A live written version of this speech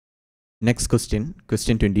Next question,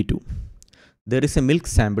 question 22. There is a milk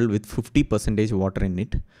sample with 50% water in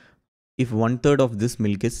it. If 1/3 of this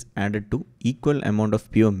milk is added to equal amount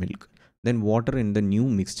of pure milk, then water in the new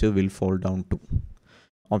mixture will fall down to.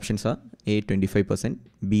 Options are A 25%,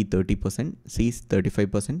 B 30%, C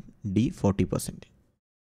 35%, D 40%.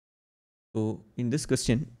 So in this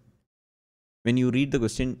question, when you read the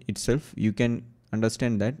question itself, you can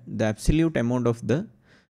understand that the absolute amount of the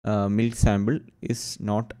milk sample is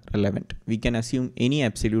not relevant. We can assume any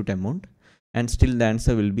absolute amount and still the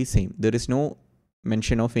answer will be same. There is no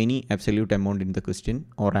mention of any absolute amount in the question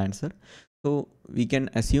or answer. So we can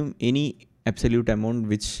assume any absolute amount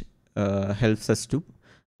which helps us to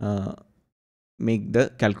make the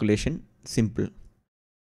calculation simple.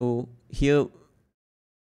 So here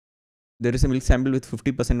there is a milk sample with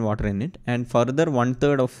 50% water in it, and further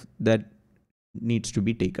 1/3 of that needs to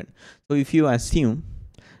be taken. So if you assume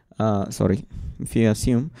our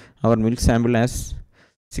milk sample has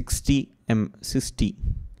 60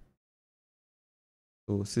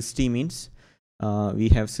 so 60 means we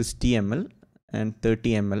have 60 ml and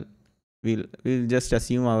 30 ml. We'll just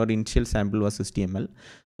assume our initial sample was 60 ml.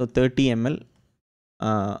 So 30 ml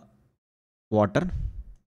water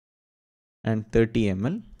and 30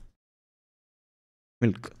 ml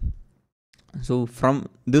milk. So from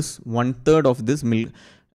this 1/3 of this milk,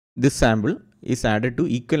 this sample is added to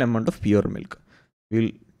equal amount of pure milk.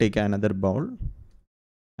 We'll take another bowl,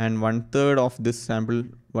 and 1/3 of this sample,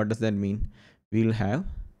 what does that mean? We'll have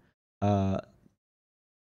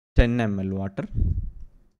 10 ml water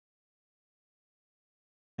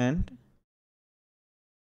and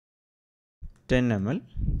 10 ml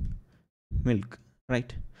milk, right?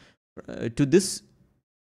 To this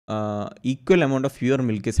equal amount of pure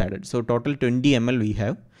milk is added. So total 20 ml we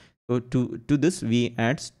have. So to this we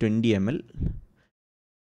add 20 ml.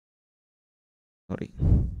 Sorry.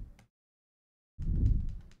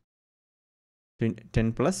 10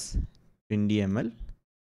 plus 20 ml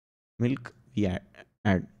milk we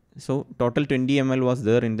add. So total 20 ml was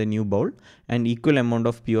there in the new bowl and equal amount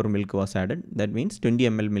of pure milk was added. That means 20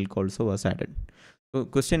 ml milk also was added. So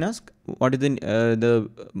question asks, what is the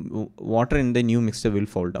water in the new mixture will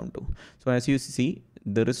fall down to. So as you see,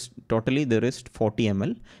 there is 40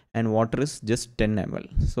 ml and water is just 10 ml.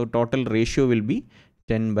 So total ratio will be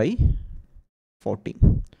 10 by 40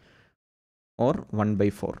 or 1 by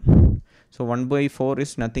 4. So 1 by 4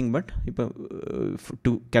 is nothing but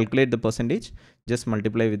to calculate the percentage, just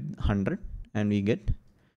multiply with 100 and we get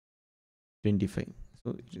 25.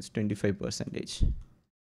 So it is 25%.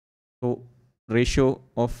 So ratio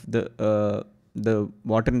of the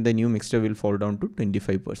water in the new mixture will fall down to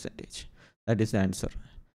 25%. That is the answer.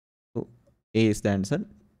 So A is the answer.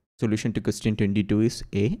 Solution to question 22 is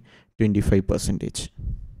A, 25%.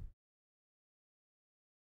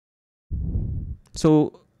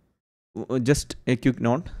 So just a quick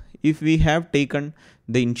note, if we have taken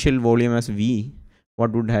the initial volume as V,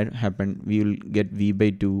 what would have happened? We will get V by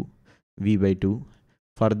 2.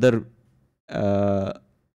 Further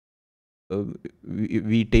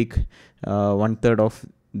we take 1/3 of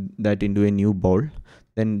that into a new bowl,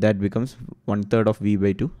 then that becomes 1/3 of V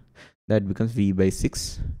by 2, that becomes V by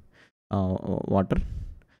 6 water,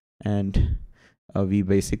 and V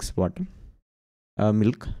by 6 water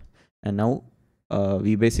milk, and now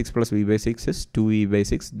V by 6 plus V by 6 is 2V by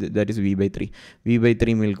 6, that is V by 3. V by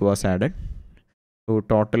 3 milk was added. So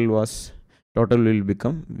total will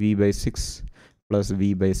become V by 6 plus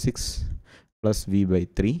V by 6 plus V by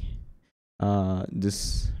 3.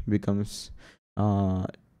 This becomes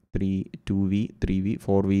 2V, 3V,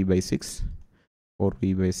 4V by 6,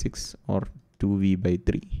 4V by 6 or 2V by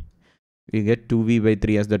 3. We get 2V by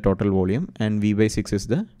 3 as the total volume and V by 6 is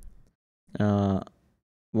the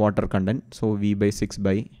water content. So V by 6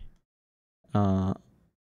 by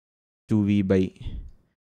 2V by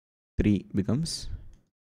 3 becomes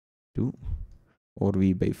 2 or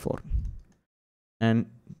V by 4, and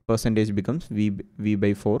percentage becomes V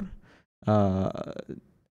by 4.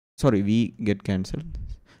 V get cancelled,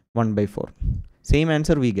 1 by 4. Same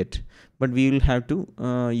answer we get, but we will have to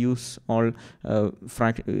use all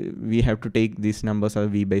we have to take these numbers as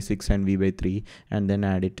V by 6 and V by 3 and then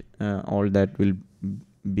add it. All that will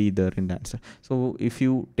be there in the answer. So if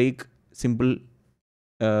you take simple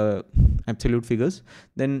absolute figures,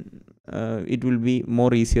 then it will be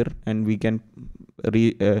more easier and we can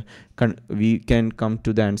come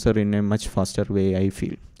to the answer in a much faster way, I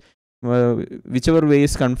feel. Whichever way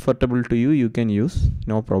is comfortable to you, you can use,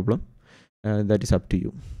 no problem. That is up to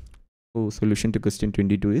you. So solution to question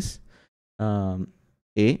 22 is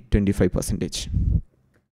A, 25%.